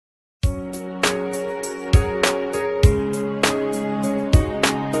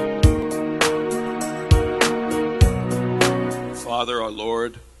Father, our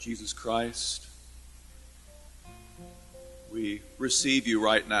Lord, Jesus Christ, we receive you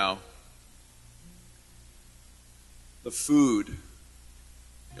right now. The food,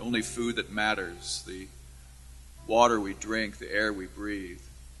 the only food that matters, the water we drink, the air we breathe.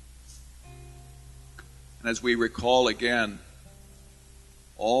 And as we recall again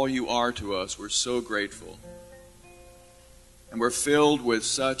all you are to us, we're so grateful. And we're filled with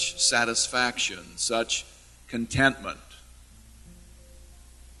such satisfaction, such contentment.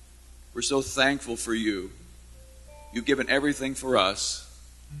 We're so thankful for you. You've given everything for us.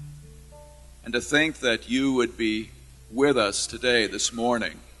 And to think that you would be with us today, this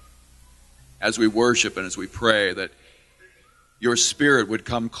morning, as we worship and as we pray, that your Spirit would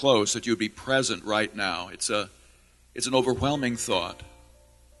come close, that you would be present right now. It's an overwhelming thought.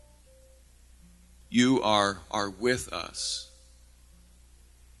 You are with us.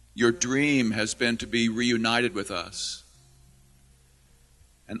 Your dream has been to be reunited with us.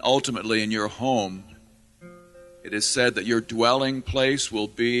 And ultimately in your home, it is said that your dwelling place will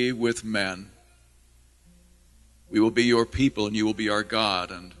be with men. We will be your people and you will be our God.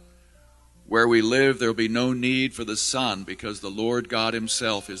 And where we live, there will be no need for the sun because the Lord God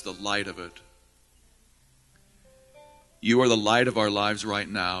himself is the light of it. You are the light of our lives right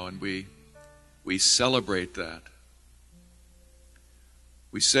now, and we celebrate that.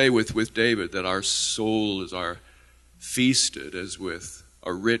 We say with David that our soul is feasted as with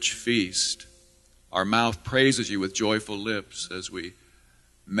a rich feast. Our mouth praises you with joyful lips as we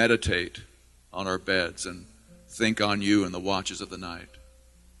meditate on our beds and think on you in the watches of the night.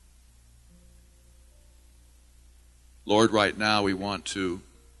 Lord, right now we want to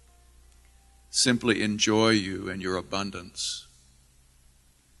simply enjoy you and your abundance.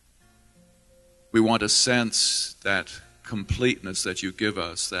 We want to sense that completeness that you give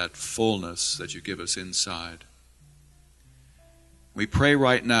us, that fullness that you give us inside. We pray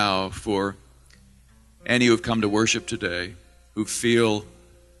right now for any who have come to worship today who feel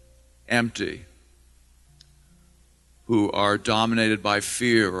empty, who are dominated by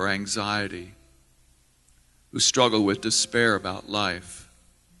fear or anxiety, who struggle with despair about life.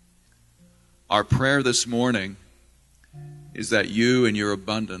 Our prayer this morning is that you and your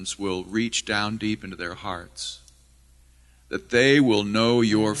abundance will reach down deep into their hearts, that they will know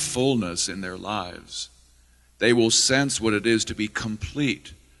your fullness in their lives. They will sense what it is to be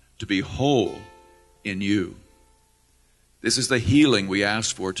complete, to be whole in you. This is the healing we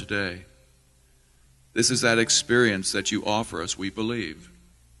ask for today. This is that experience that you offer us, we believe.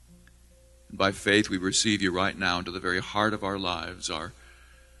 And by faith we receive you right now into the very heart of our lives, our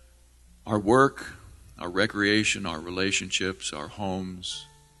work, our recreation, our relationships, our homes.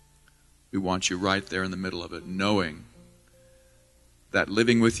 We want you right there in the middle of it, knowing that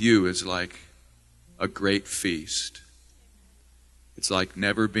living with you is like a great feast. It's like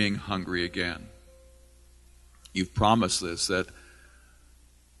never being hungry again. You've promised this, that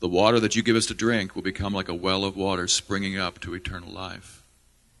the water that you give us to drink will become like a well of water springing up to eternal life.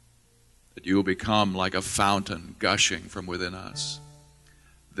 That you will become like a fountain gushing from within us.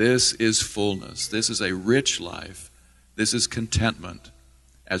 This is fullness. This is a rich life. This is contentment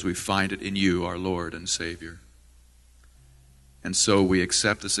as we find it in you, our Lord and Savior. And so we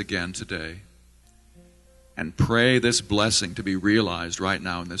accept this again today and pray this blessing to be realized right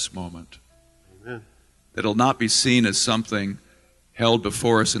now in this moment. Amen. That it'll not be seen as something held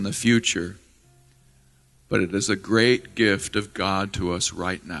before us in the future, but it is a great gift of God to us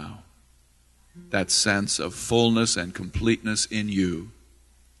right now. That sense of fullness and completeness in you.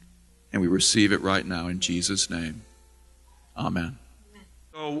 And we receive it right now in Jesus' name. Amen.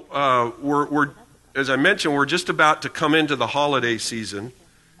 So we're as I mentioned, we're just about to come into the holiday season.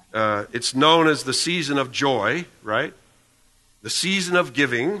 It's known as the season of joy, right? The season of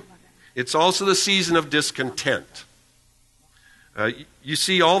giving. It's also the season of discontent. You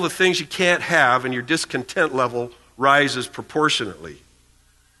see all the things you can't have, and your discontent level rises proportionately.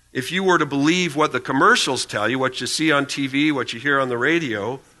 If you were to believe what the commercials tell you, what you see on TV, what you hear on the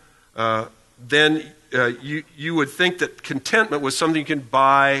radio, then you would think that contentment was something you can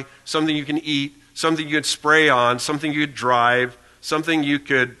buy, something you can eat, something you could spray on, something you could drive, something you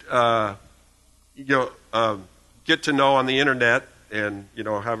could get to know on the internet and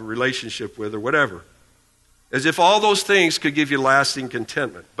have a relationship with or whatever. As if all those things could give you lasting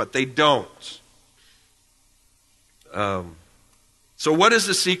contentment, but they don't. So what is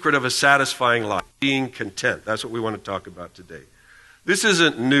the secret of a satisfying life? Being content. That's what we want to talk about today. This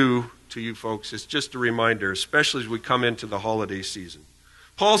isn't new to you folks. It's just a reminder, especially as we come into the holiday season.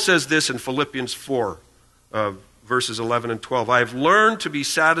 Paul says this in Philippians 4, verses 11 and 12. I have learned to be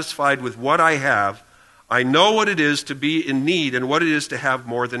satisfied with what I have. I know what it is to be in need and what it is to have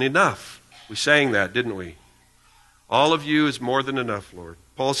more than enough. We sang that, didn't we? All of you is more than enough, Lord.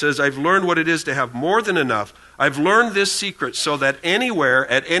 Paul says, I've learned what it is to have more than enough. I've learned this secret so that anywhere,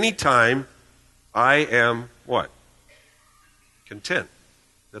 at any time, I am what? Content.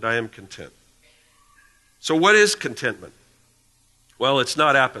 That I am content. So what is contentment? Well, it's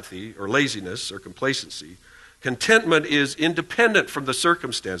not apathy or laziness or complacency. Contentment is independent from the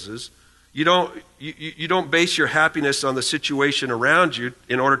circumstances. You don't base your happiness on the situation around you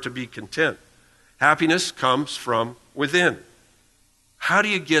in order to be content. Happiness comes from within. How do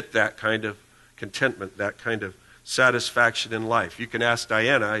you get that kind of contentment, that kind of satisfaction in life? You can ask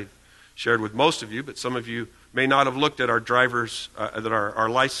Diana. I shared with most of you, but some of you may not have looked at our driver's, our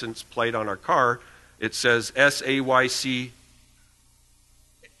license plate on our car. It says SAYC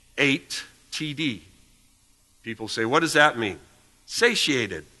 8TD. People say, what does that mean?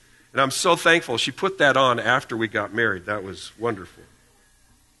 Satiated. And I'm so thankful she put that on after we got married. That was wonderful.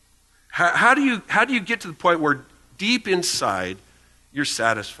 How do you get to the point where deep inside you're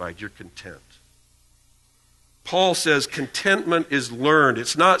satisfied, you're content? Paul says contentment is learned.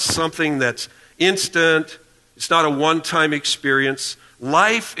 It's not something that's instant. It's not a one-time experience.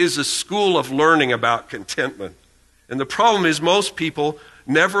 Life is a school of learning about contentment. And the problem is most people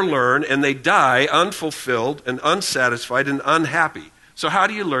never learn, and they die unfulfilled and unsatisfied and unhappy. So how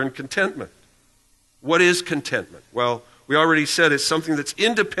do you learn contentment? What is contentment? Well, we already said it's something that's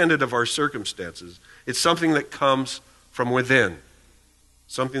independent of our circumstances. It's something that comes from within.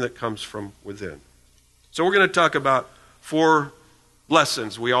 Something that comes from within. So we're going to talk about 4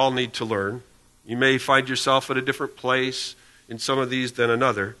 lessons we all need to learn. You may find yourself at a different place in some of these than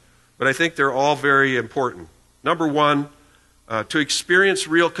another, but I think they're all very important. Number 1, to experience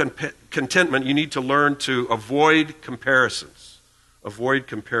real contentment, you need to learn to avoid comparisons. Avoid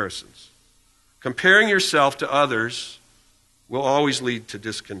comparisons. Comparing yourself to others will always lead to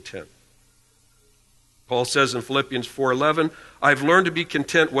discontent. Paul says in Philippians 4:11, I've learned to be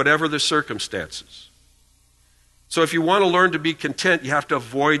content whatever the circumstances. So if you want to learn to be content, you have to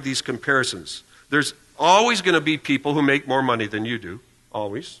avoid these comparisons. There's always going to be people who make more money than you do.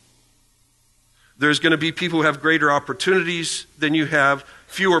 Always. There's going to be people who have greater opportunities than you have,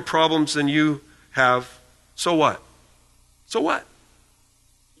 fewer problems than you have. So what? So what?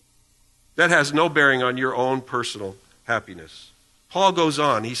 That has no bearing on your own personal happiness. Paul goes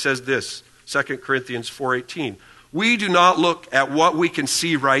on. He says this, 2 Corinthians 4:18. We do not look at what we can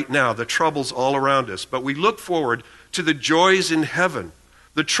see right now, the troubles all around us, but we look forward to the joys in heaven.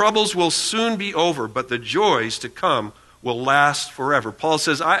 The troubles will soon be over, but the joys to come will last forever. Paul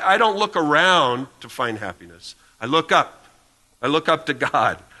says, I don't look around to find happiness. I look up. I look up to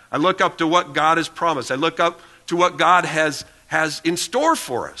God. I look up to what God has promised. I look up to what God has in store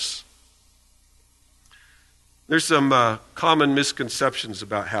for us. There's some common misconceptions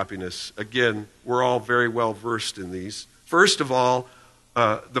about happiness. Again, we're all very well versed in these. First of all,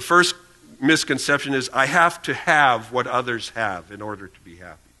 the first misconception is I have to have what others have in order to be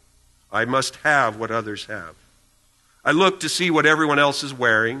happy. I must have what others have. I look to see what everyone else is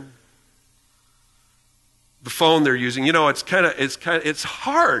wearing, the phone they're using. You know, it's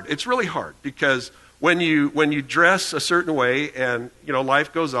hard. It's really hard because when you dress a certain way and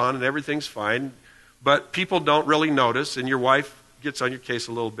life goes on and everything's fine, but people don't really notice, and your wife gets on your case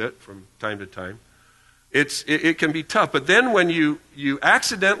a little bit from time to time. It can be tough. But then when you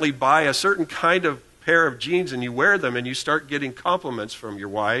accidentally buy a certain kind of pair of jeans and you wear them and you start getting compliments from your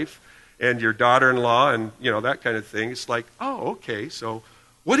wife and your daughter-in-law and that kind of thing, it's like, oh, okay, so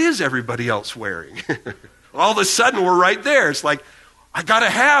what is everybody else wearing? All of a sudden we're right there. It's like, I got to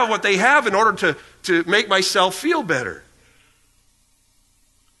have what they have in order to make myself feel better.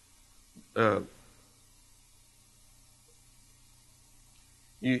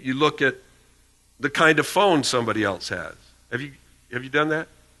 You look at the kind of phone somebody else has. Have you done that?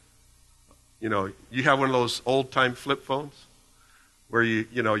 You have one of those old-time flip phones where you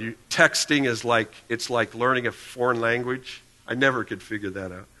texting is like learning a foreign language. I never could figure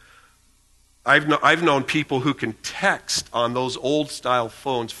that out. I've known people who can text on those old-style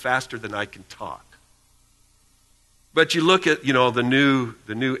phones faster than I can talk. But you look at the new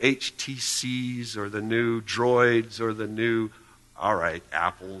HTCs or the new Droids or the new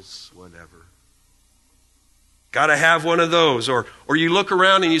Apples, whatever. Got to have one of those. Or you look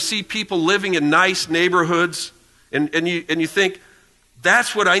around and you see people living in nice neighborhoods and you think,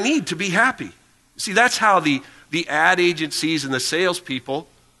 that's what I need to be happy. See, that's how the ad agencies and the salespeople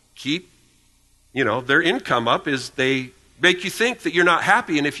keep, their income up, is they make you think that you're not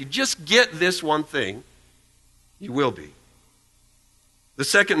happy, and if you just get this one thing, you will be. The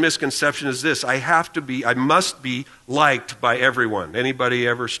second misconception is this: I must be liked by everyone. Anybody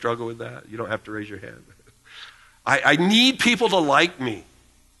ever struggle with that? You don't have to raise your hand. I need people to like me.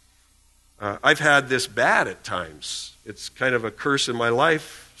 I've had this bad at times. It's kind of a curse in my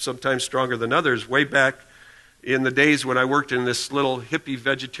life, sometimes stronger than others. Way back in the days when I worked in this little hippie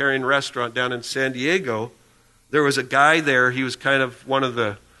vegetarian restaurant down in San Diego, there was a guy there. He was kind of one of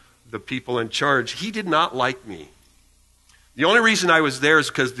the people in charge. He did not like me. The only reason I was there is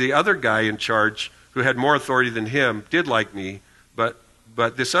because the other guy in charge, who had more authority than him, did like me, but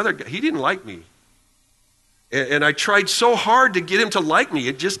this other guy, he didn't like me. And I tried so hard to get him to like me,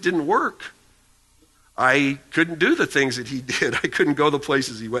 it just didn't work. I couldn't do the things that he did. I couldn't go the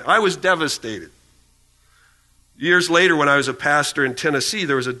places he went. I was devastated. Years later, when I was a pastor in Tennessee,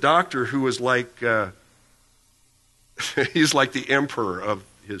 there was a doctor who was like, he's like the emperor of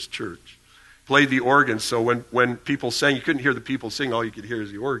his church. Played the organ, so when people sang, you couldn't hear the people sing, all you could hear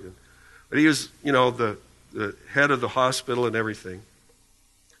is the organ. But he was, the head of the hospital and everything.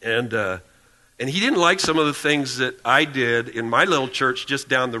 And he didn't like some of the things that I did in my little church just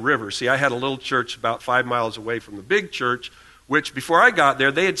down the river. See, I had a little church about 5 miles away from the big church, which before I got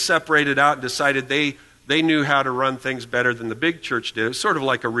there, they had separated out and decided they knew how to run things better than the big church did. It was sort of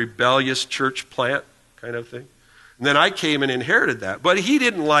like a rebellious church plant kind of thing. And then I came and inherited that. But he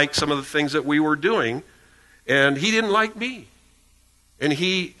didn't like some of the things that we were doing, and he didn't like me. And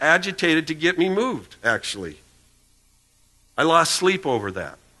he agitated to get me moved, actually. I lost sleep over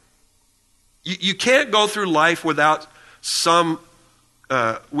that. You can't go through life without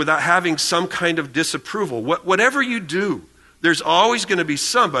having some kind of disapproval. Whatever you do, there's always going to be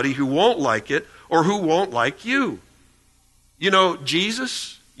somebody who won't like it or who won't like you. You know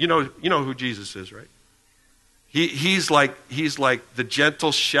Jesus? You know who Jesus is, right? He's like the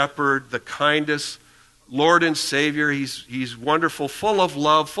gentle shepherd, the kindest Lord and Savior. He's wonderful, full of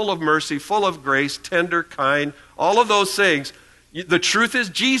love, full of mercy, full of grace, tender, kind, all of those things. The truth is,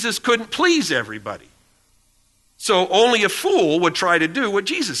 Jesus couldn't please everybody. So only a fool would try to do what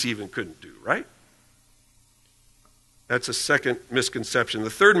Jesus even couldn't do, right? That's a second misconception. The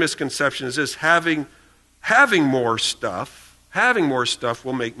third misconception is this: having more stuff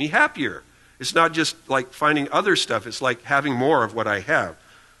will make me happier. It's not just like finding other stuff. It's like having more of what I have.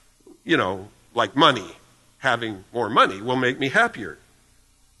 Like money. Having more money will make me happier.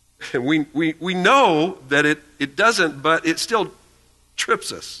 And we know that it doesn't, but it still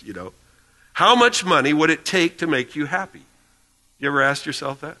trips us, How much money would it take to make you happy? You ever asked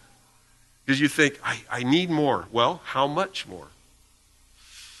yourself that? Because you think, I need more. Well, how much more?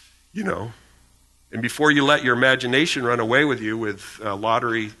 And before you let your imagination run away with you with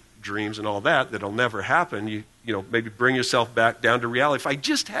lottery dreams and all that'll never happen, you maybe bring yourself back down to reality. If I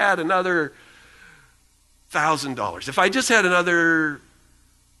just had another $1,000, if I just had another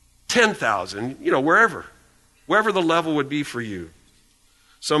 10,000, wherever the level would be for you.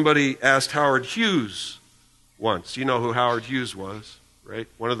 Somebody asked Howard Hughes once. You know who Howard Hughes was, right?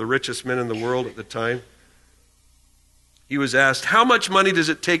 One of the richest men in the world at the time. He was asked, how much money does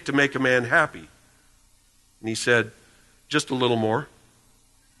it take to make a man happy? And he said, just a little more.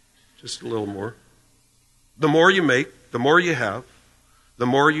 Just a little more. The more you make, the more you have, the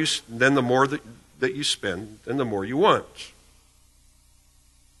more that you spend, then the more you want.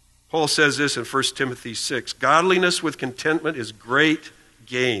 Paul says this in 1 Timothy 6, godliness with contentment is great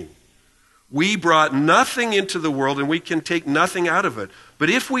gain. We brought nothing into the world and we can take nothing out of it. But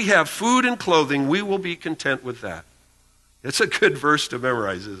if we have food and clothing, we will be content with that. It's a good verse to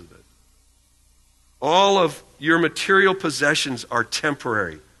memorize, isn't it? All of your material possessions are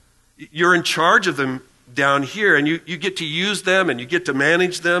temporary. You're in charge of them down here, and you get to use them and you get to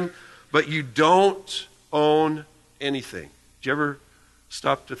manage them, but you don't own anything. Did you ever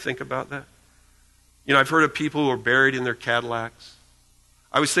stop to think about that? I've heard of people who are buried in their Cadillacs.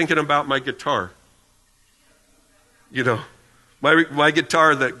 I was thinking about my guitar. My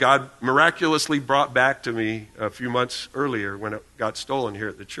guitar that God miraculously brought back to me a few months earlier when it got stolen here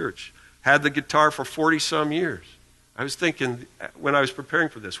at the church. Had the guitar for 40-some years. I was thinking, when I was preparing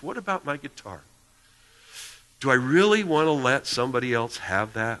for this, what about my guitar? Do I really want to let somebody else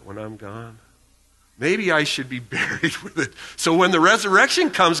have that when I'm gone? Maybe I should be buried with it. So when the resurrection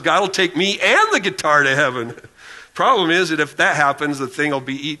comes, God will take me and the guitar to heaven. Problem is that if that happens, the thing will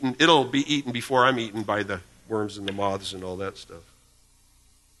be eaten. It'll be eaten before I'm eaten by the worms and the moths and all that stuff.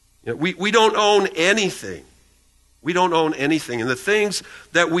 We don't own anything. We don't own anything. And the things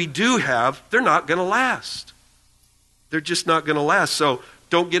that we do have, they're not going to last. They're just not going to last. So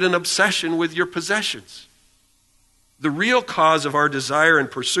don't get an obsession with your possessions. The real cause of our desire and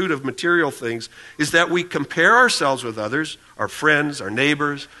pursuit of material things is that we compare ourselves with others, our friends, our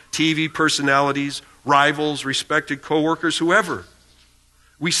neighbors, TV personalities, rivals, respected coworkers, whoever.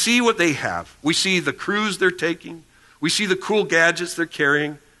 We see what they have. We see the cruise they're taking. We see the cool gadgets they're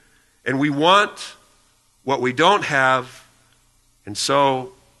carrying. And we want what we don't have, and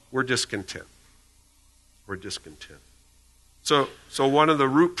so we're discontent. We're discontent. So one of the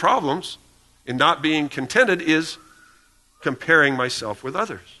root problems in not being contented is comparing myself with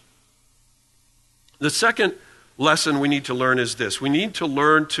others. The second lesson we need to learn is this. We need to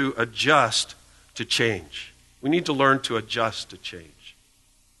learn to adjust to change. We need to learn to adjust to change.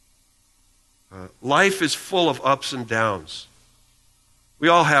 Life is full of ups and downs. We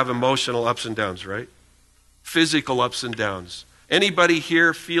all have emotional ups and downs, right? Physical ups and downs. Anybody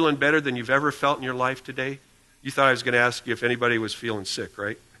here feeling better than you've ever felt in your life today? You thought I was going to ask you if anybody was feeling sick,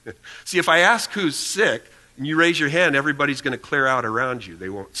 right? See, if I ask who's sick, and you raise your hand, everybody's going to clear out around you. They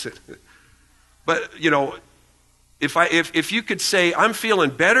won't sit. But, if you could say, I'm feeling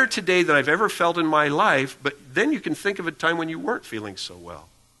better today than I've ever felt in my life, but then you can think of a time when you weren't feeling so well.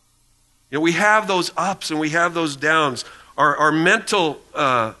 We have those ups and we have those downs. Our mental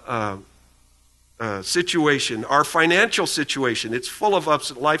situation, our financial situation, it's full of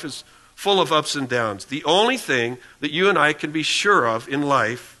ups. Life is full of ups and downs. The only thing that you and I can be sure of in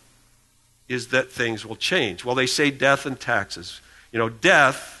life is that things will change. Well, they say death and taxes.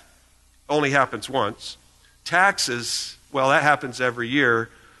 Death only happens once. Taxes, well, that happens every year.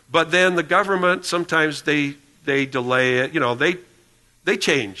 But then the government, sometimes they delay it. They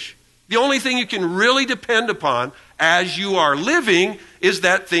change. The only thing you can really depend upon as you are living is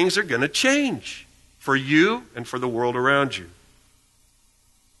that things are going to change for you and for the world around you.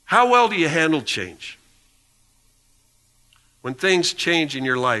 How well do you handle change? When things change in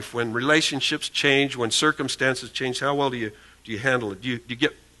your life, when relationships change, when circumstances change, how well do you handle it? Do you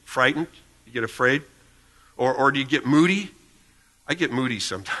get frightened? Do you get afraid? Or do you get moody? I get moody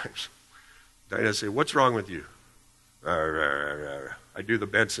sometimes. Dinah say, "What's wrong with you?" I do the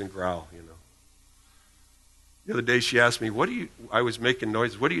Benson growl, The other day she asked me, I was making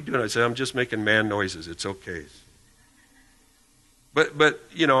noises. "What are you doing?" I said, "I'm just making man noises. It's okay." But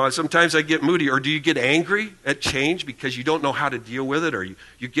sometimes I get moody. Or do you get angry at change because you don't know how to deal with it, or you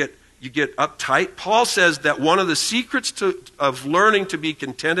get uptight? Paul says that one of the secrets of learning to be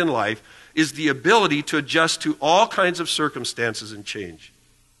content in life is the ability to adjust to all kinds of circumstances and change.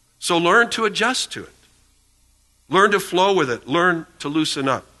 So learn to adjust to it. Learn to flow with it. Learn to loosen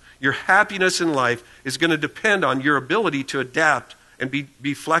up. Your happiness in life is going to depend on your ability to adapt and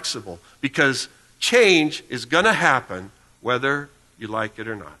be flexible, because change is going to happen whether you like it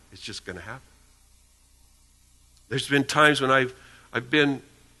or not. It's just going to happen. There's been times when I've been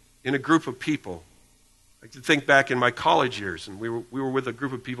in a group of people. I can think back in my college years, and we were with a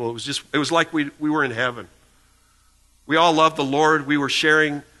group of people. It was like we were in heaven. We all loved the Lord. We were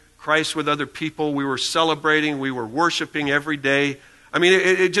sharing Christ with other people. We were celebrating. We were worshiping every day. I mean,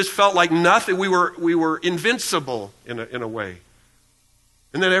 it just felt like nothing. We were invincible in a way.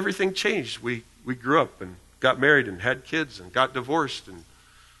 And then everything changed. We grew up and got married and had kids and got divorced and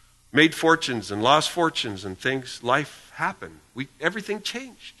made fortunes and lost fortunes and things. Life happened. Everything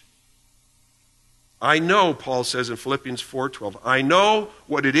changed. I know, Paul says in Philippians 4:12, I know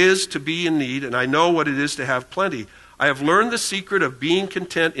what it is to be in need, and I know what it is to have plenty. I have learned the secret of being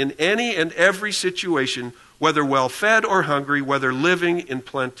content in any and every situation, whether well-fed or hungry, whether living in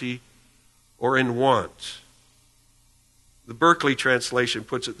plenty or in want. The Berkeley translation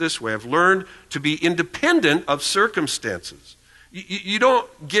puts it this way: I've learned to be independent of circumstances. You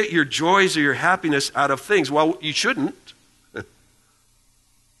don't get your joys or your happiness out of things. Well, you shouldn't.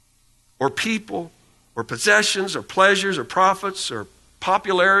 Or people, or possessions, or pleasures, or profits, or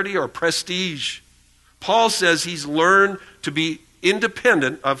popularity, or prestige. Paul says he's learned to be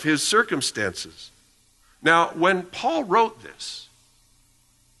independent of his circumstances. Now, when Paul wrote this,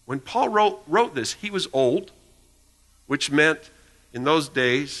 he was old, which meant in those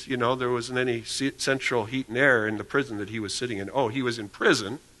days, there wasn't any central heat and air in the prison that he was sitting in. Oh, he was in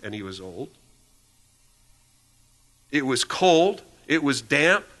prison, and he was old. It was cold. It was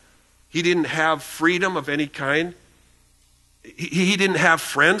damp. He didn't have freedom of any kind. He didn't have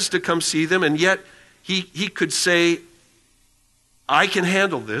friends to come see them, and yet he could say, I can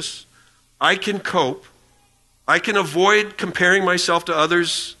handle this. I can cope. I can avoid comparing myself to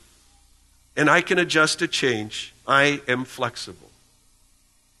others, and I can adjust to change. I am flexible.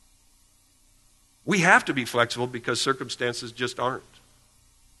 We have to be flexible because circumstances just aren't.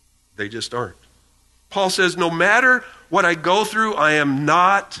 They just aren't. Paul says, no matter what I go through, I am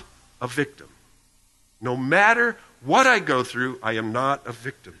not a victim. No matter what I go through, I am not a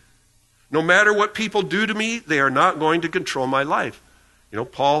victim. No matter what people do to me, they are not going to control my life. You know,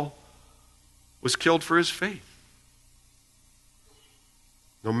 Paul was killed for his faith.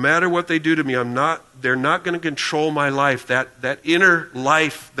 No matter what they do to me, they're not going to control my life, that inner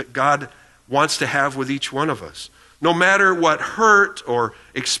life that God wants to have with each one of us. No matter what hurt or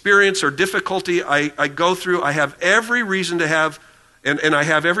experience or difficulty I go through, I have every reason to have, and I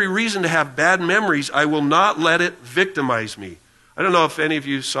have every reason to have bad memories. I will not let it victimize me. I don't know if any of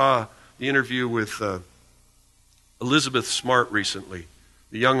you saw the interview with Elizabeth Smart recently,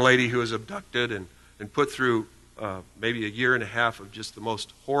 the young lady who was abducted and put through maybe a year and a half of just the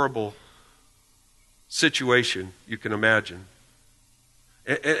most horrible situation you can imagine.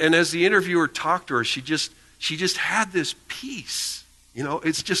 And as the interviewer talked to her, she just had this peace. You know,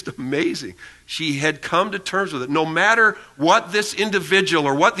 it's just amazing. She had come to terms with it. No matter what this individual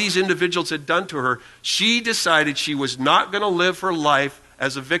or what these individuals had done to her, she decided she was not going to live her life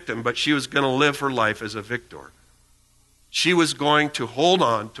as a victim, but she was going to live her life as a victor. She was going to hold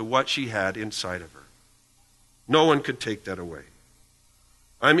on to what she had inside of her. No one could take that away.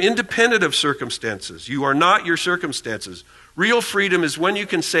 I'm independent of circumstances. You are not your circumstances. Real freedom is when you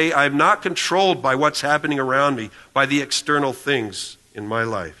can say, I'm not controlled by what's happening around me, by the external things in my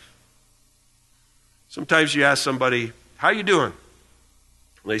life. Sometimes you ask somebody, how you doing?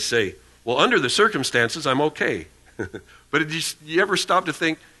 And they say, well, under the circumstances, I'm okay. But did you ever stop to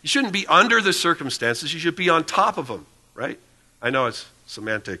think, you shouldn't be under the circumstances, you should be on top of them, right? I know it's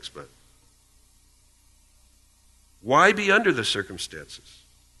semantics, but why be under the circumstances?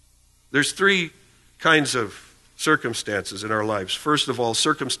 There's three kinds of circumstances in our lives. First of all,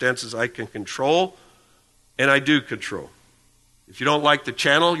 circumstances I can control, and I do control. If you don't like the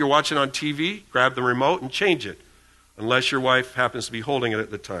channel you're watching on TV, grab the remote and change it. Unless your wife happens to be holding it at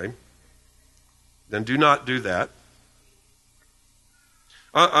the time, then do not do that.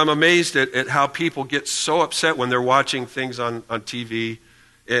 I'm amazed at how people get so upset when they're watching things on TV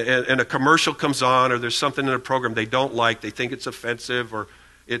and a commercial comes on or there's something in a program they don't like, they think it's offensive or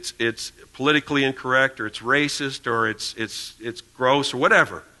it's politically incorrect or it's racist or it's gross or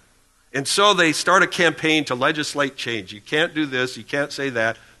whatever. And so they start a campaign to legislate change. You can't do this, you can't say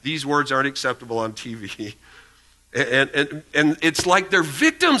that, these words aren't acceptable on TV. And it's like they're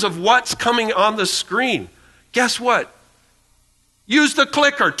victims of what's coming on the screen. Guess what? Use the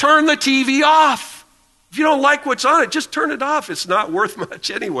clicker. Turn the TV off. If you don't like what's on it, just turn it off. It's not worth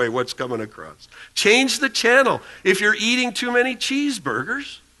much anyway, what's coming across. Change the channel. If you're eating too many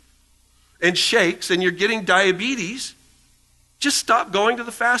cheeseburgers and shakes and you're getting diabetes, just stop going to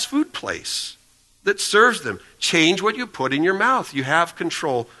the fast food place that serves them. Change what you put in your mouth. You have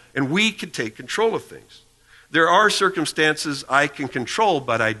control, and we can take control of things. There are circumstances I can control,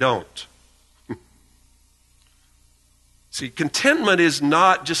 but I don't. See, contentment is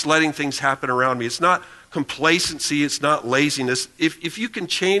not just letting things happen around me. It's not complacency. It's not laziness. If you can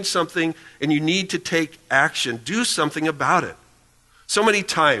change something and you need to take action, do something about it. So many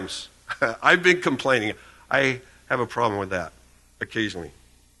times, I've been complaining. I have a problem with that occasionally.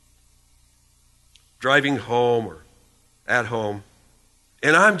 Driving home or at home,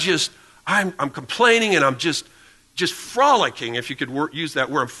 and I'm complaining and I'm just frolicking, if you could use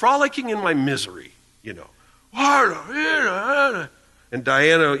that word. I'm frolicking in my misery, you know. And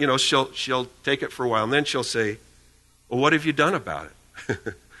Diana, you know, she'll take it for a while, and then she'll say, well, what have you done about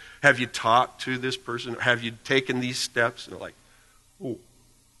it? Have you talked to this person? Have you taken these steps? And they're like, oh,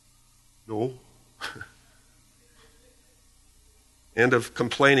 no. End of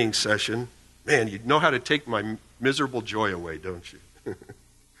complaining session. Man, you know how to take my miserable joy away, don't you?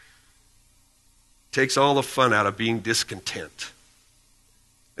 Takes all the fun out of being discontent.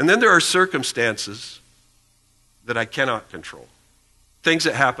 And then there are circumstances that I cannot control. Things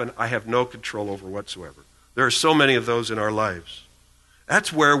that happen I have no control over whatsoever. There are so many of those in our lives.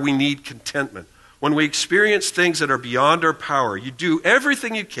 That's where we need contentment. When we experience things that are beyond our power, you do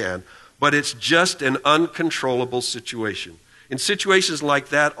everything you can, but it's just an uncontrollable situation. In situations like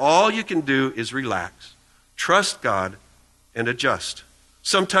that, all you can do is relax, trust God, and adjust.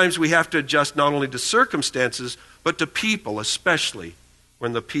 Sometimes we have to adjust not only to circumstances, but to people, especially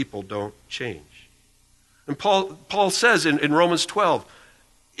when the people don't change. And Paul says in Romans 12,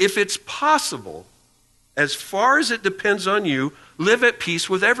 if it's possible, as far as it depends on you, live at peace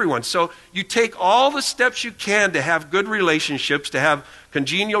with everyone. So you take all the steps you can to have good relationships, to have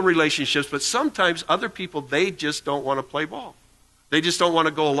congenial relationships, but sometimes other people, they just don't want to play ball. They just don't want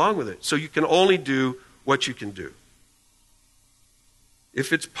to go along with it. So you can only do what you can do.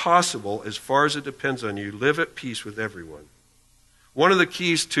 If it's possible, as far as it depends on you, live at peace with everyone. One of the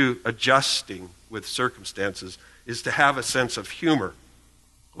keys to adjusting with circumstances is to have a sense of humor,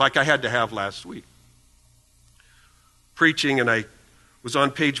 like I had to have last week. Preaching, and I was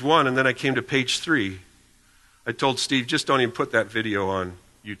on page 1, and then I came to page 3. I told Steve, just don't even put that video on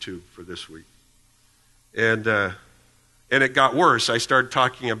YouTube for this week. And it got worse. I started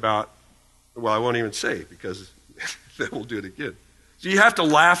talking about, well, I won't even say, because then we'll do it again. So you have to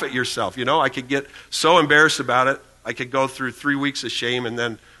laugh at yourself. You know, I could get so embarrassed about it, I could go through 3 weeks of shame, and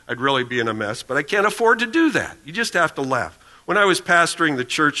then I'd really be in a mess. But I can't afford to do that. You just have to laugh. When I was pastoring the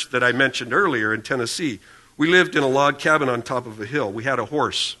church that I mentioned earlier in Tennessee, we lived in a log cabin on top of a hill. We had a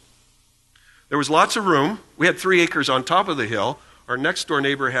horse. There was lots of room. We had 3 acres on top of the hill. Our next door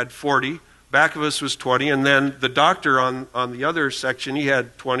neighbor had 40. Back of us was 20. And then the doctor on the other section, he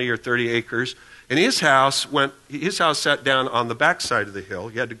had 20 or 30 acres. And his house sat down on the back side of the hill.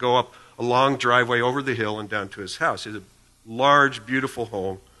 He had to go up a long driveway over the hill and down to his house. He had a large, beautiful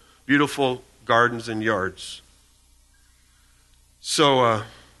home, beautiful gardens and yards. So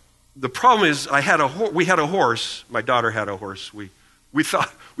the problem is, we had a horse. My daughter had a horse. We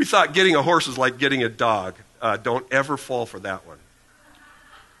thought getting a horse was like getting a dog. Don't ever fall for that one.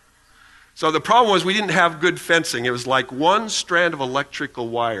 So the problem was we didn't have good fencing. It was like one strand of electrical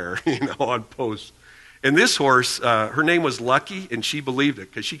wire, on posts. And this horse, her name was Lucky, and she believed it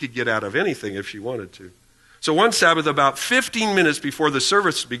because she could get out of anything if she wanted to. So one Sabbath, about 15 minutes before the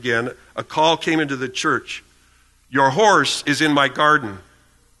service began, a call came into the church. Your horse is in my garden.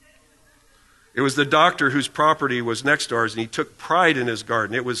 It was the doctor whose property was next to ours, and he took pride in his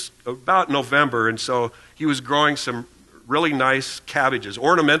garden. It was about November, and so he was growing some really nice cabbages,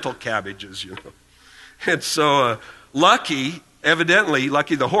 ornamental cabbages, And so Lucky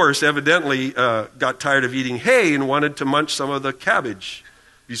the horse, evidently got tired of eating hay and wanted to munch some of the cabbage.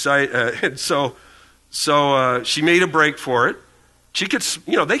 And so she made a break for it. She could,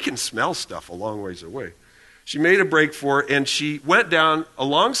 they can smell stuff a long ways away. She made a break for it, and she went down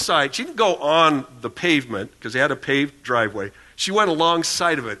alongside. She didn't go on the pavement because they had a paved driveway. She went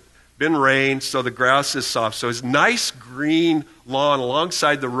alongside of it. Been rain, so the grass is soft. So his nice green lawn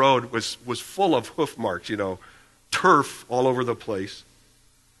alongside the road was full of hoof marks, turf all over the place.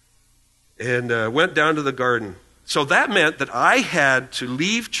 And went down to the garden. So that meant that I had to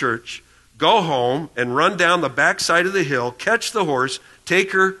leave church, go home, and run down the back side of the hill, catch the horse,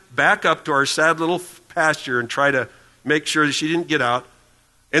 take her back up to our sad little pasture and try to make sure that she didn't get out,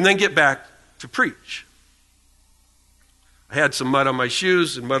 and then get back to preach. I had some mud on my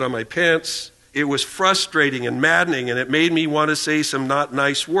shoes and mud on my pants. It was frustrating and maddening, and it made me want to say some not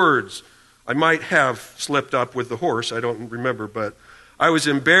nice words. I might have slipped up with the horse, I don't remember, but I was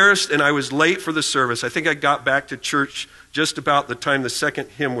embarrassed and I was late for the service. I think I got back to church just about the time the second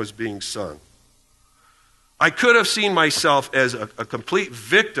hymn was being sung. I could have seen myself as a complete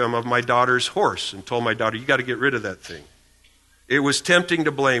victim of my daughter's horse and told my daughter, you got to get rid of that thing. It was tempting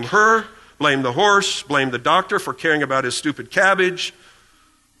to blame her, blame the horse, blame the doctor for caring about his stupid cabbage.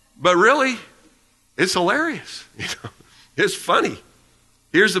 But really, it's hilarious. It's funny.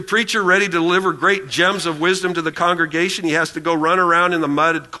 Here's the preacher ready to deliver great gems of wisdom to the congregation. He has to go run around in the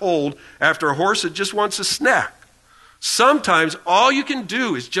mud and cold after a horse that just wants a snack. Sometimes all you can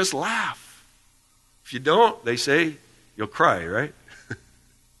do is just laugh. If you don't, they say, you'll cry, right?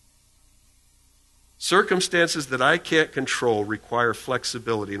 Circumstances that I can't control require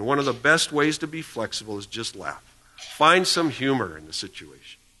flexibility, and one of the best ways to be flexible is just laugh. Find some humor in the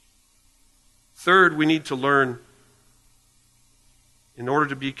situation. Third, we need to learn, in order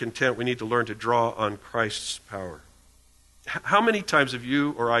to be content, we need to learn to draw on Christ's power. How many times have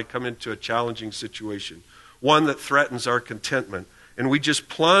you or I come into a challenging situation, one that threatens our contentment, and we just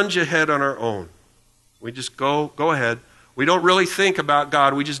plunge ahead on our own? We just go ahead. We don't really think about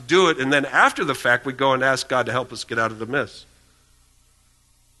God. We just do it. And then after the fact, we go and ask God to help us get out of the mess.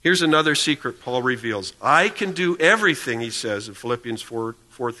 Here's another secret Paul reveals. I can do everything, he says in Philippians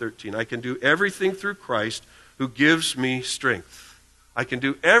 4:13. I can do everything through Christ who gives me strength. I can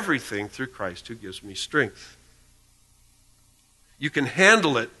do everything through Christ who gives me strength. You can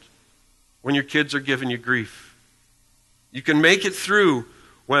handle it when your kids are giving you grief. You can make it through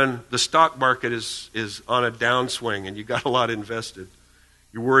when the stock market is on a downswing and you got a lot invested.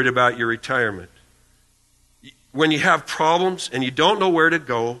 You're worried about your retirement. When you have problems and you don't know where to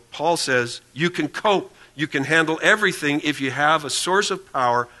go, Paul says you can cope. You can handle everything if you have a source of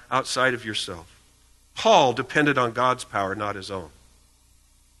power outside of yourself. Paul depended on God's power, not his own.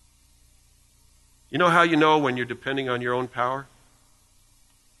 You know how you know when you're depending on your own power?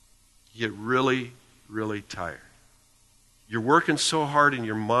 You get really, really tired. You're working so hard in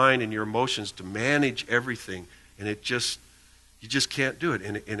your mind and your emotions to manage everything, and it just You just can't do it,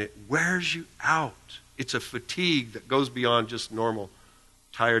 and it wears you out. It's a fatigue that goes beyond just normal,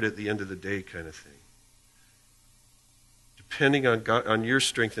 tired at the end of the day kind of thing. Depending on God, on your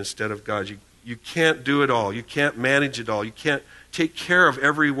strength instead of God's. You can't do it all. You can't manage it all. You can't take care of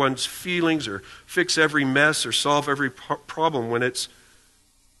everyone's feelings or fix every mess or solve every problem when it's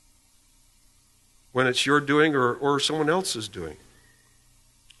your doing or someone else's doing.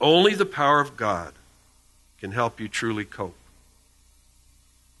 Only the power of God can help you truly cope.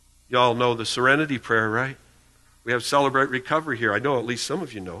 Y'all know the serenity prayer, right? We have Celebrate Recovery here. I know at least some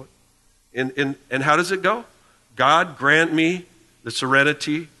of you know it. And how does it go? God, grant me the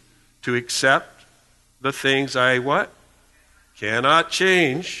serenity to accept the things I what? Cannot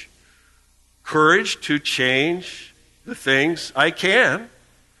change. Courage to change the things I can.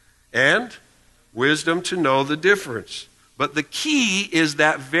 And wisdom to know the difference. But the key is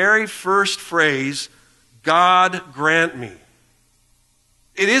that very first phrase, God grant me.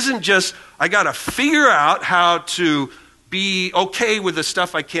 It isn't just, I got to figure out how to be okay with the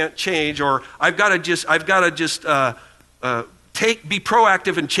stuff I can't change, or I've got to just be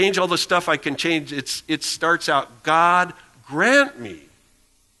proactive and change all the stuff I can change. It starts out, God grant me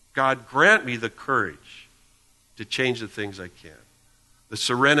the courage to change the things I can. The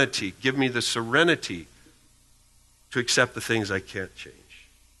serenity, give me the serenity to accept the things I can't change.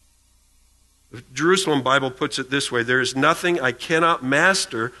 The Jerusalem Bible puts it this way: there is nothing I cannot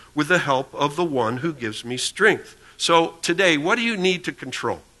master with the help of the one who gives me strength. So today, what do you need to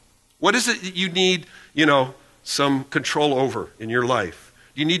control? What is it that you need, some control over in your life?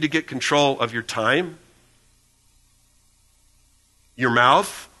 You need to get control of your time, your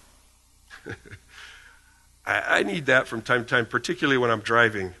mouth. I need that from time to time, particularly when I'm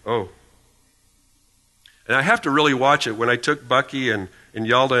driving. And I have to really watch it. When I took Bucky and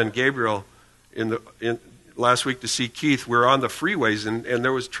Yalda and Gabriel in last week to see Keith, we were on the freeways and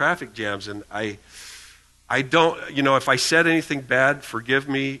there was traffic jams, and I don't, if I said anything bad, forgive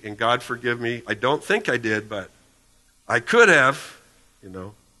me, and God forgive me. I don't think I did, but I could have,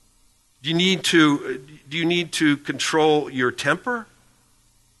 Do you need to control your temper?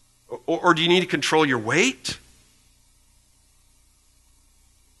 Or do you need to control your weight?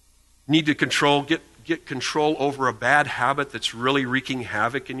 Need to get control over a bad habit that's really wreaking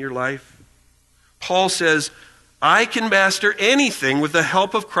havoc in your life? Paul says, I can master anything with the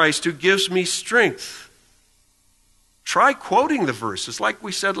help of Christ who gives me strength. Try quoting the verses like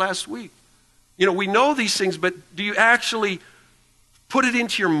we said last week. We know these things, but do you actually put it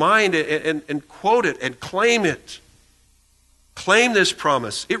into your mind and quote it and claim it? Claim this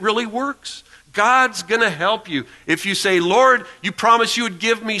promise. It really works. God's going to help you. If you say, Lord, you promised you would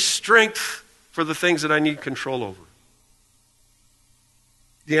give me strength for the things that I need control over.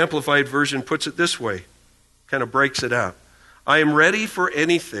 The Amplified Version puts it this way, kind of breaks it out. I am ready for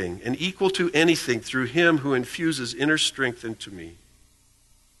anything and equal to anything through him who infuses inner strength into me.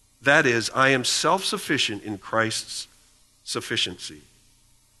 That is, I am self-sufficient in Christ's sufficiency.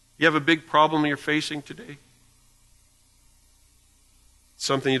 You have a big problem you're facing today?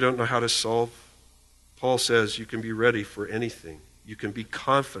 Something you don't know how to solve? Paul says you can be ready for anything. You can be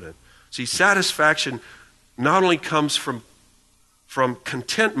confident. See, satisfaction not only comes from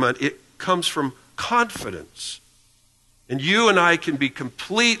contentment, it comes from confidence. And you and I can be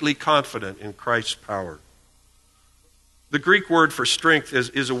completely confident in Christ's power. The Greek word for strength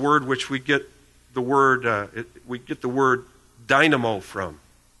is a word which we get the word dynamo from.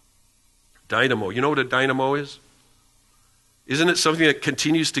 Dynamo. You know what a dynamo is? Isn't it something that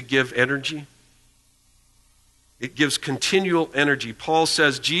continues to give energy? It gives continual energy. Paul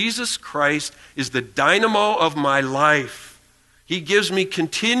says, Jesus Christ is the dynamo of my life. He gives me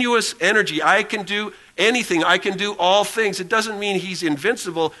continuous energy. I can do anything. I can do all things. It doesn't mean he's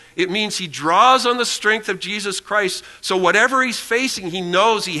invincible. It means he draws on the strength of Jesus Christ. So whatever he's facing, he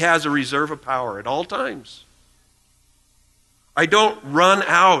knows he has a reserve of power at all times. I don't run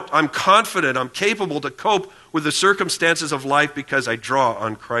out. I'm confident. I'm capable to cope with the circumstances of life because I draw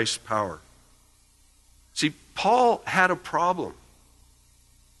on Christ's power. See, Paul had a problem.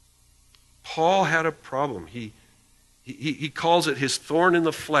 Paul had a problem. He calls it his thorn in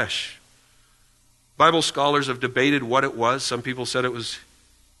the flesh. Bible scholars have debated what it was. Some people said it was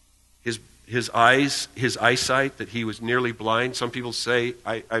his eyesight, that he was nearly blind. Some people say,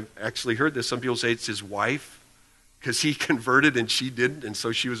 I've actually heard this, some people say it's his wife, because he converted and she didn't, and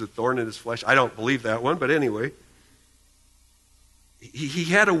so she was a thorn in his flesh. I don't believe that one, but anyway. He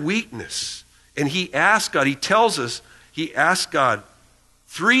had a weakness, and he asked God, he tells us, he asked God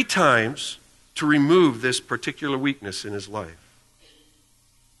 3 times to remove this particular weakness in his life.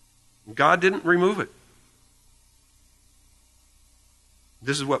 God didn't remove it.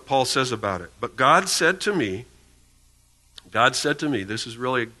 This is what Paul says about it. But God said to me, this is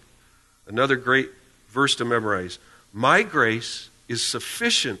really another great verse to memorize. My grace is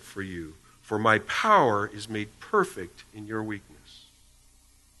sufficient for you, for my power is made perfect in your weakness.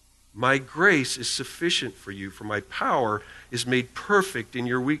 My grace is sufficient for you, for my power is made perfect in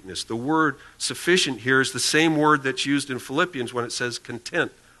your weakness. The word sufficient here is the same word that's used in Philippians when it says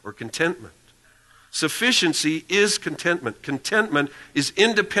content or contentment. Sufficiency is contentment. Contentment is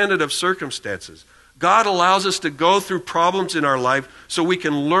independent of circumstances. God allows us to go through problems in our life so we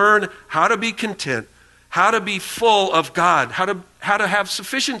can learn how to be content, how to be full of God, how to have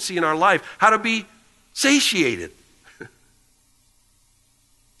sufficiency in our life, how to be satiated.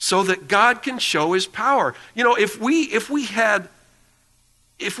 So that God can show his power. You know, if we had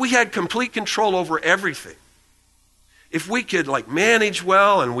complete control over everything, if we could like manage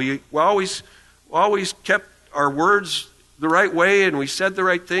well and we always kept our words the right way and we said the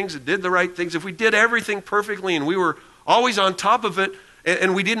right things and did the right things, if we did everything perfectly and we were always on top of it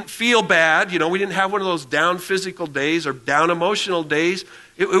and we didn't feel bad, you know, we didn't have one of those down physical days or down emotional days,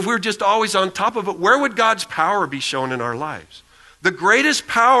 if we were just always on top of it, where would God's power be shown in our lives? The greatest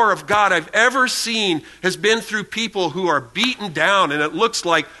power of God I've ever seen has been through people who are beaten down and it looks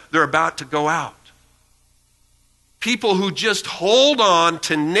like they're about to go out. People who just hold on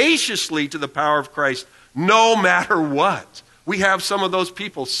tenaciously to the power of Christ no matter what. We have some of those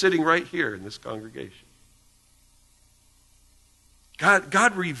people sitting right here in this congregation.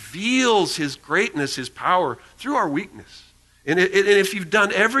 God reveals his greatness, his power through our weakness. And if you've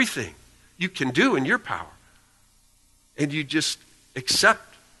done everything you can do in your power, and you just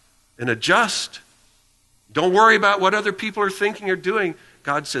accept and adjust, don't worry about what other people are thinking or doing,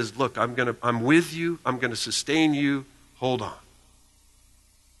 God says, look, I'm with you, I'm going to sustain you, hold on.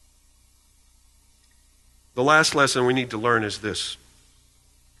 The last lesson we need to learn is this: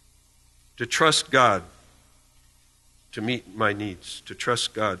 to trust God to meet my needs. To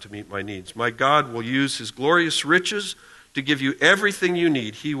trust God to meet my needs. My God will use his glorious riches to give you everything you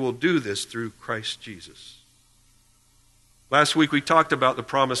need. He will do this through Christ Jesus. Last week we talked about the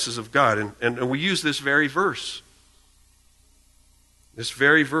promises of God, and we used this very verse. This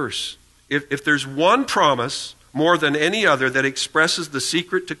very verse. If there's one promise more than any other that expresses the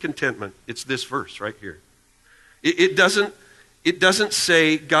secret to contentment, it's this verse right here. It doesn't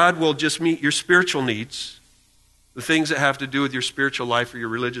say God will just meet your spiritual needs, the things that have to do with your spiritual life or your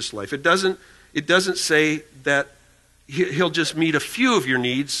religious life. It doesn't say that he'll just meet a few of your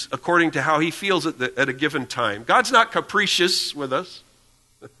needs according to how he feels at a given time. God's not capricious with us.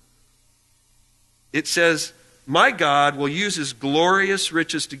 It says, my God will use his glorious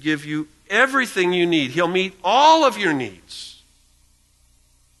riches to give you everything you need. He'll meet all of your needs.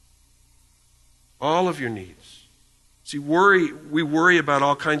 All of your needs. See, we worry about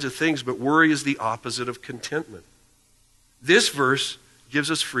all kinds of things, but worry is the opposite of contentment. This verse gives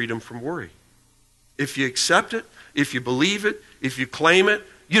us freedom from worry. If you accept it, if you believe it, if you claim it,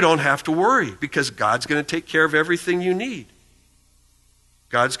 you don't have to worry because God's going to take care of everything you need.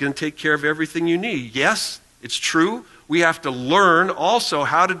 God's going to take care of everything you need. Yes, it's true. We have to learn also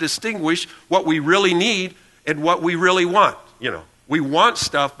how to distinguish what we really need and what we really want. You know, we want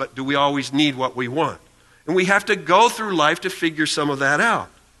stuff, but do we always need what we want? And we have to go through life to figure some of that out.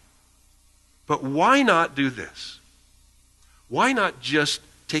 But why not do this? Why not just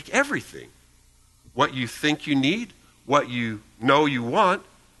take everything, what you think you need, what you know you want,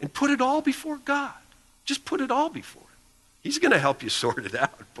 and put it all before God? Just put it all before him. He's going to help you sort it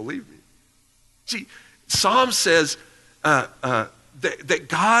out, believe me. See, Psalm says that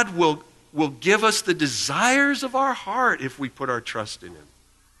God will give us the desires of our heart if we put our trust in him.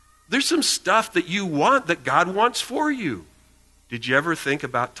 There's some stuff that you want that God wants for you. Did you ever think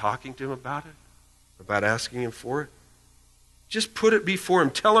about talking to him about it? About asking him for it? Just put it before him.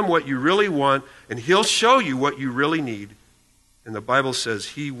 Tell him what you really want, and he'll show you what you really need. And the Bible says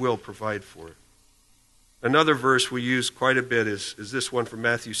he will provide for it. Another verse we use quite a bit is this one from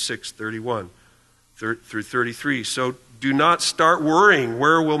Matthew 6:31 through 33. So do not start worrying,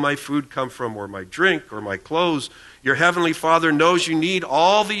 where will my food come from, or my drink, or my clothes? Your heavenly Father knows you need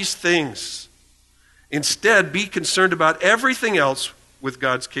all these things. Instead, be concerned about everything else with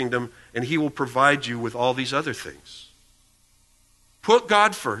God's kingdom, and he will provide you with all these other things. Put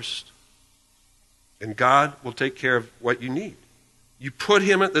God first, and God will take care of what you need. You put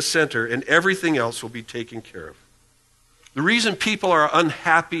him at the center, and everything else will be taken care of. The reason people are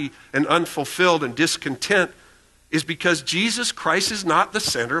unhappy and unfulfilled and discontent is because Jesus Christ is not the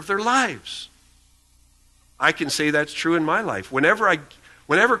center of their lives. I can say that's true in my life.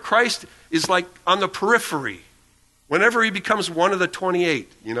 Whenever Christ is like on the periphery, Whenever he becomes one of the 28,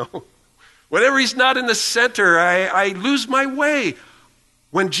 whenever he's not in the center, I lose my way.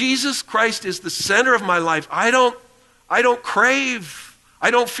 When Jesus Christ is the center of my life, I don't crave,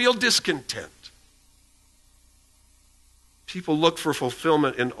 I don't feel discontent. People look for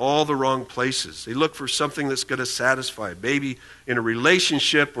fulfillment in all the wrong places. They look for something that's going to satisfy, maybe in a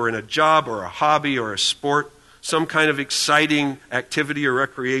relationship or in a job or a hobby or a sport, some kind of exciting activity or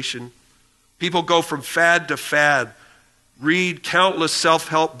recreation. People go from fad to fad, read countless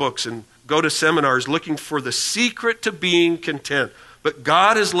self-help books and go to seminars looking for the secret to being content. But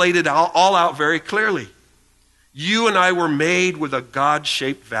God has laid it all out very clearly. You and I were made with a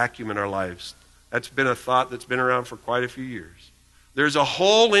God-shaped vacuum in our lives. That's been a thought that's been around for quite a few years. There's a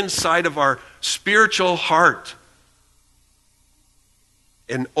hole inside of our spiritual heart.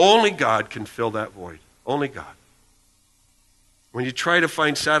 And only God can fill that void. Only God. When you try to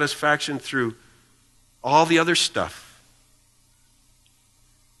find satisfaction through all the other stuff,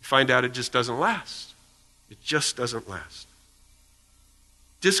 you find out it just doesn't last. It just doesn't last.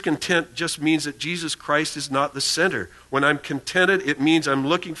 Discontent just means that Jesus Christ is not the center. When I'm contented, it means I'm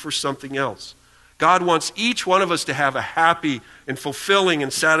looking for something else. God wants each one of us to have a happy and fulfilling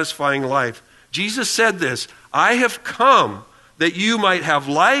and satisfying life. Jesus said this, I have come that you might have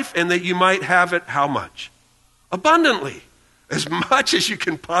life and that you might have it how much? Abundantly. As much as you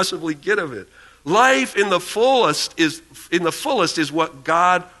can possibly get of it. Life in the fullest is what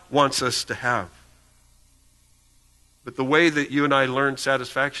God wants us to have. But the way that you and I learn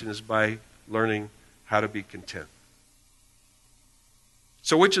satisfaction is by learning how to be content.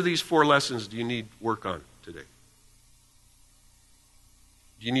 So which of these 4 lessons do you need work on today?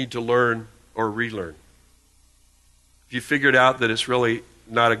 Do you need to learn or relearn? Have you figured out that it's really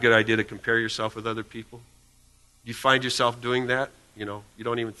not a good idea to compare yourself with other people? Do you find yourself doing that? You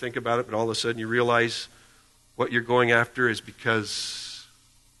don't even think about it, but all of a sudden you realize what you're going after is because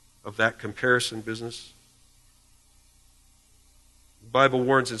of that comparison business. The Bible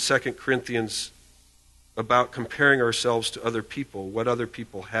warns in 2 Corinthians about comparing ourselves to other people, what other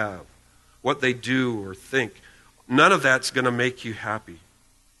people have, what they do or think. None of that's going to make you happy.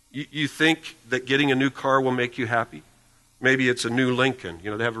 You think that getting a new car will make you happy? Maybe it's a new Lincoln.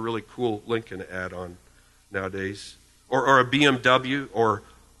 They have a really cool Lincoln ad on nowadays. Or a BMW, or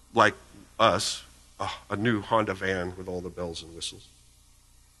like us, a new Honda van with all the bells and whistles.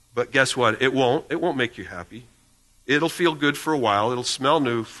 But guess what? It won't make you happy. It'll feel good for a while. It'll smell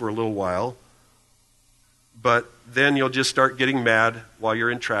new for a little while. But then you'll just start getting mad while you're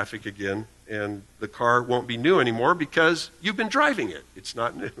in traffic again, and the car won't be new anymore because you've been driving it. It's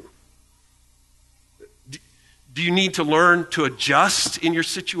not new. Do you need to learn to adjust in your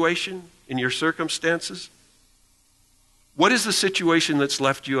situation, in your circumstances? What is the situation that's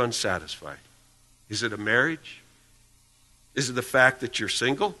left you unsatisfied? Is it a marriage? Is it the fact that you're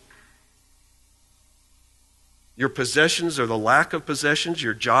single? Your possessions or the lack of possessions,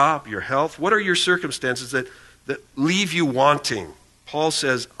 your job, your health? What are your circumstances that leave you wanting? Paul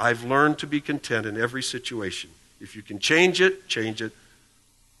says, I've learned to be content in every situation. If you can change it, change it.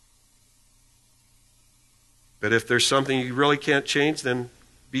 But if there's something you really can't change, then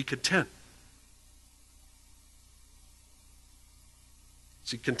be content.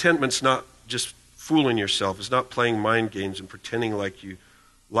 See, contentment's not just fooling yourself. It's not playing mind games and pretending like you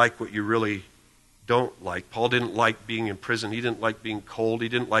like what you really don't like. Paul didn't like being in prison. He didn't like being cold. He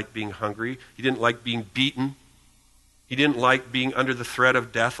didn't like being hungry. He didn't like being beaten. He didn't like being under the threat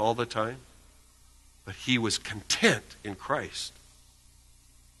of death all the time. But he was content in Christ.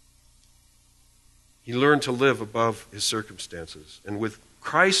 He learned to live above his circumstances. And with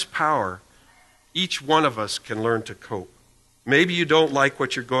Christ's power, each one of us can learn to cope. Maybe you don't like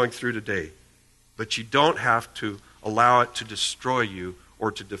what you're going through today, but you don't have to allow it to destroy you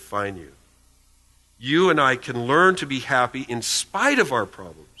or to define you. You and I can learn to be happy in spite of our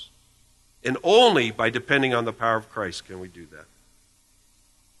problems. And only by depending on the power of Christ can we do that.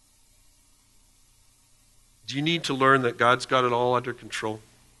 Do you need to learn that God's got it all under control?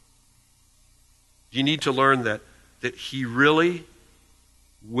 Do you need to learn that He really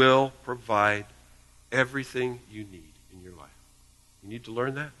will provide everything you need in your life? You need to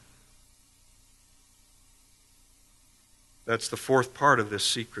learn that. That's the 4th part of this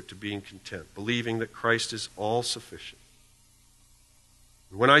secret to being content, believing that Christ is all sufficient.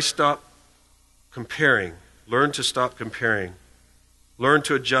 When I stop comparing, learn to stop comparing, learn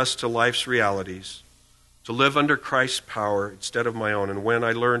to adjust to life's realities, to live under Christ's power instead of my own, and when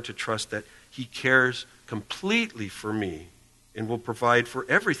I learn to trust that He cares completely for me and will provide for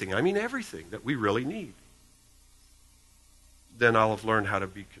everything, I mean everything that we really need, then I'll have learned how to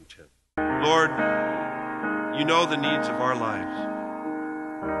be content. Lord, You know the needs of our lives.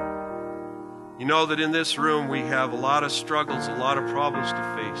 You know that in this room we have a lot of struggles, a lot of problems to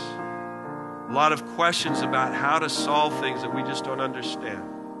face, a lot of questions about how to solve things that we just don't understand.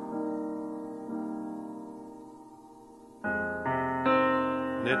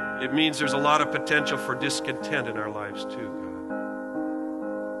 And it means there's a lot of potential for discontent in our lives too,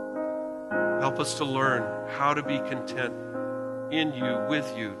 God. Help us to learn how to be content in you,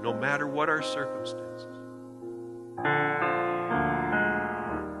 with you, no matter what our circumstances.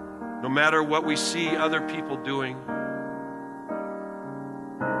 No matter what we see other people doing,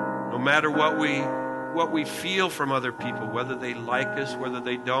 no matter what we feel from other people, whether they like us, whether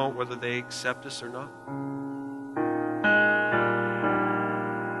they don't, whether they accept us or not.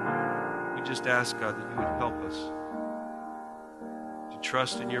 We just ask, God, that you would help us to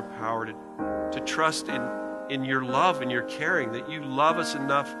trust in your power, to trust in your love and your caring, that you love us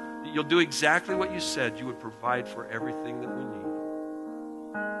enough that you'll do exactly what you said. You would provide for everything that we need.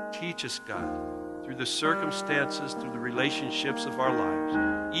 Teach us, God, through the circumstances, through the relationships of our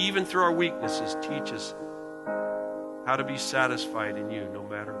lives, even through our weaknesses, teach us how to be satisfied in you no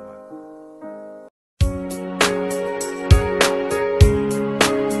matter what.